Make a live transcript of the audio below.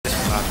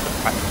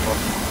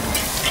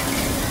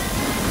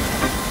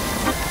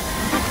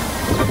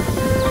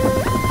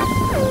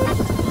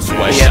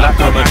Sweatshop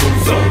coming through,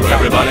 so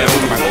everybody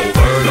move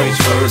over. Don't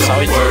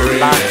worry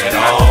at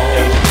all.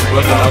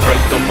 We're gonna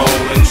break the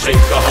mold and shake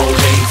the whole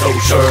game, so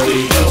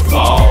surely they'll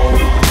fall.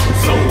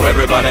 So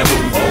everybody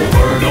move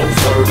over, no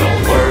sir,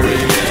 don't worry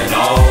at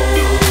all.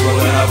 We're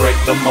gonna break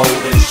the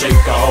mold and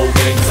shake the whole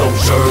game, so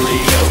surely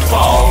they'll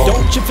fall.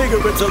 Don't you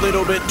figure it's a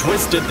little bit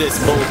twisted, this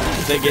mold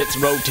that gets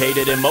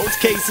rotated in most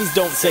cases,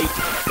 don't say,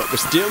 but we're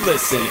still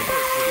listening.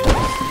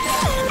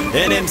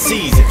 And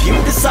MCs, if you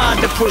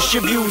decide to push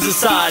your views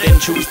aside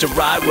and choose to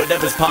ride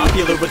whatever's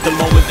popular at the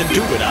moment, then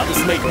do it. I'll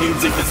just make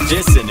music that's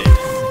dissonant,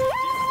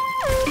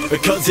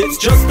 because it's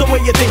just the way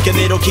you're thinking.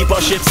 It'll keep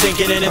our ship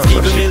sinking, and it's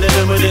keeping me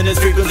living within this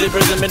frequency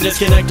prison.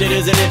 Disconnected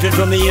as an infant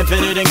from the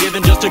infinite, and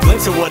giving just a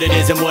glimpse of what it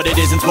is and what it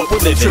isn't what we're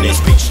living in.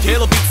 Speech,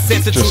 tailor beats,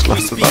 sense the truth we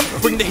speak.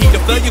 Bring the heat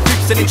of value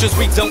creeps and inches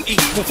we don't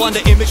eat. We'll find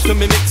an image to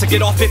mimic to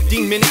get off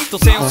 15 minutes. Till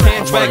sound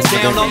hand drags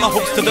down all my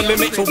hopes to the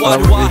limit. But why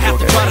do I have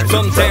to try to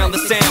dumb down the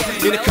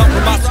sound in a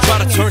compromise to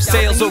try to turn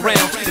sales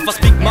around? If I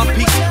speak my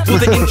piece, will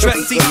the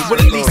interest cease?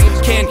 Well, at least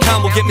CanCon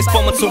will get me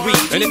spun once a week.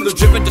 And if they're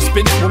driven to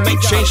spin it, we'll make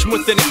change from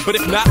within it. But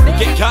if not, we'll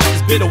get caught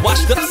as bitter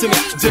washed up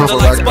cement. Dim the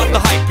lights, but the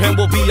hype, and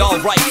we'll be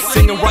alright.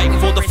 Singing right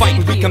for the fight,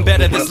 and we can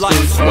better this life.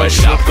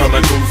 Sweatshop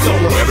coming through, so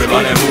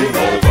everybody move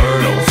over.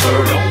 No sir,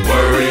 don't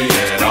worry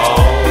at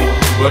all.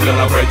 We're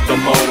gonna break the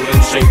mold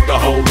and shake the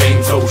whole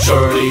game, so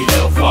surely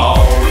they'll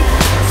fall.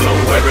 So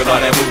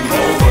everybody move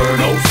over.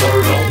 No sir,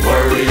 don't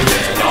worry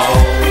at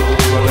all.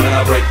 We're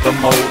gonna break the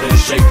mold and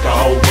shake the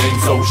whole game,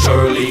 so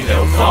surely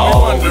they'll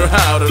fall. I wonder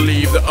how to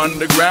leave the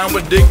underground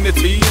with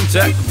dignity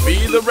intact. Be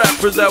the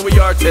rappers that we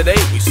are today,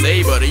 we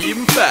say, but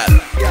even fatter.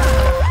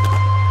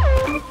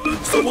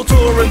 So we'll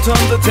tour in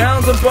tons of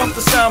towns and bump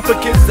the sound for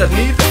kids that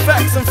need the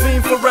facts and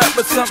fiend for rap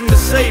with something to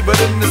say, but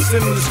in this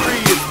industry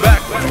it's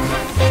backwards.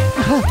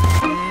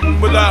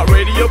 Without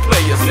radio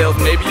play, your sales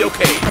may be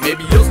okay.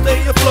 Maybe you'll stay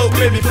afloat,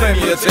 maybe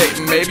plenty of tape.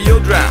 Maybe you'll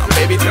drown,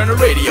 maybe turn the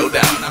radio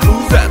down. Now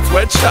who's that?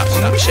 Sweatshop,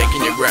 we shaking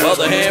your ground. Well,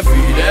 the hand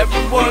feed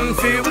everyone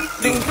feel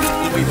think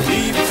we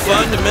believe it's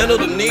fundamental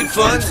to need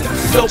funds.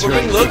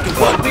 Sobering look at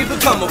what we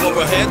become of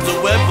our heads. So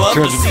wherever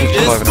the seed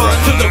is fun.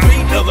 To the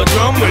beat of a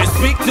drum, we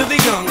speak to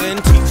the young and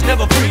teach,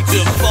 never preach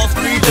of false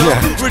creed.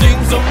 Redeem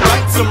some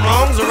rights, some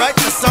wrongs, or write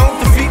the song,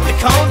 defeat the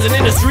cons and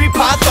industry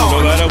pythons.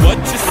 No matter what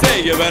you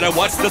say, you better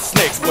watch the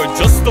snakes. We're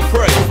just a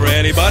prey for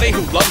anybody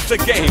who loves the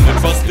game and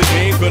trusted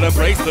me could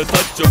embrace the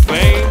touch of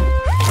fame.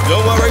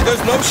 Don't worry,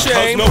 there's no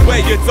shame. No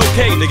way it's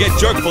okay to get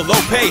jerked for low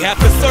pay. Have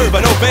to serve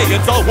and obey,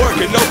 it's all work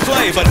and no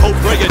play. But hope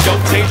pray you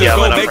don't change it,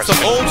 go make some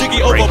old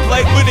jiggy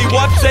overplay. Witty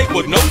one shake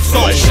with no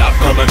soul. Sweatshop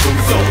coming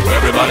through, so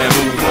everybody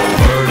move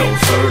over. No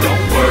sir,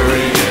 don't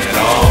worry at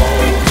all.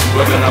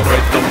 We're gonna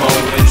break the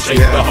mold and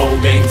shake the whole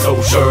game, so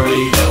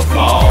surely they'll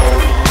fall.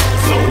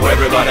 So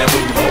everybody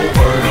move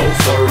over. No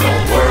sir,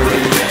 don't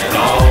worry at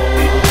all.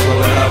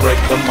 We're gonna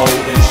break the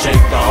mold and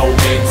shake the whole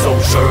game, so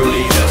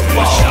surely they'll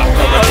fall.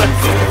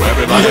 So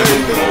everybody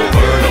move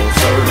over. No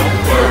sir, don't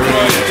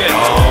worry at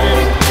all.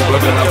 We're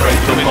gonna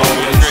break the mold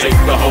and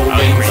shake the whole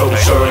game, so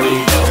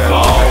surely they'll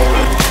fall.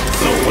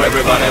 So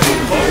everybody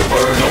move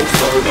over. No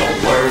sir, don't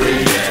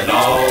worry at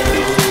all.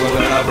 We're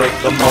gonna break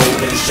the mold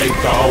and shake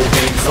the whole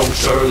game, so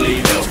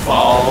surely they'll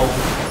fall.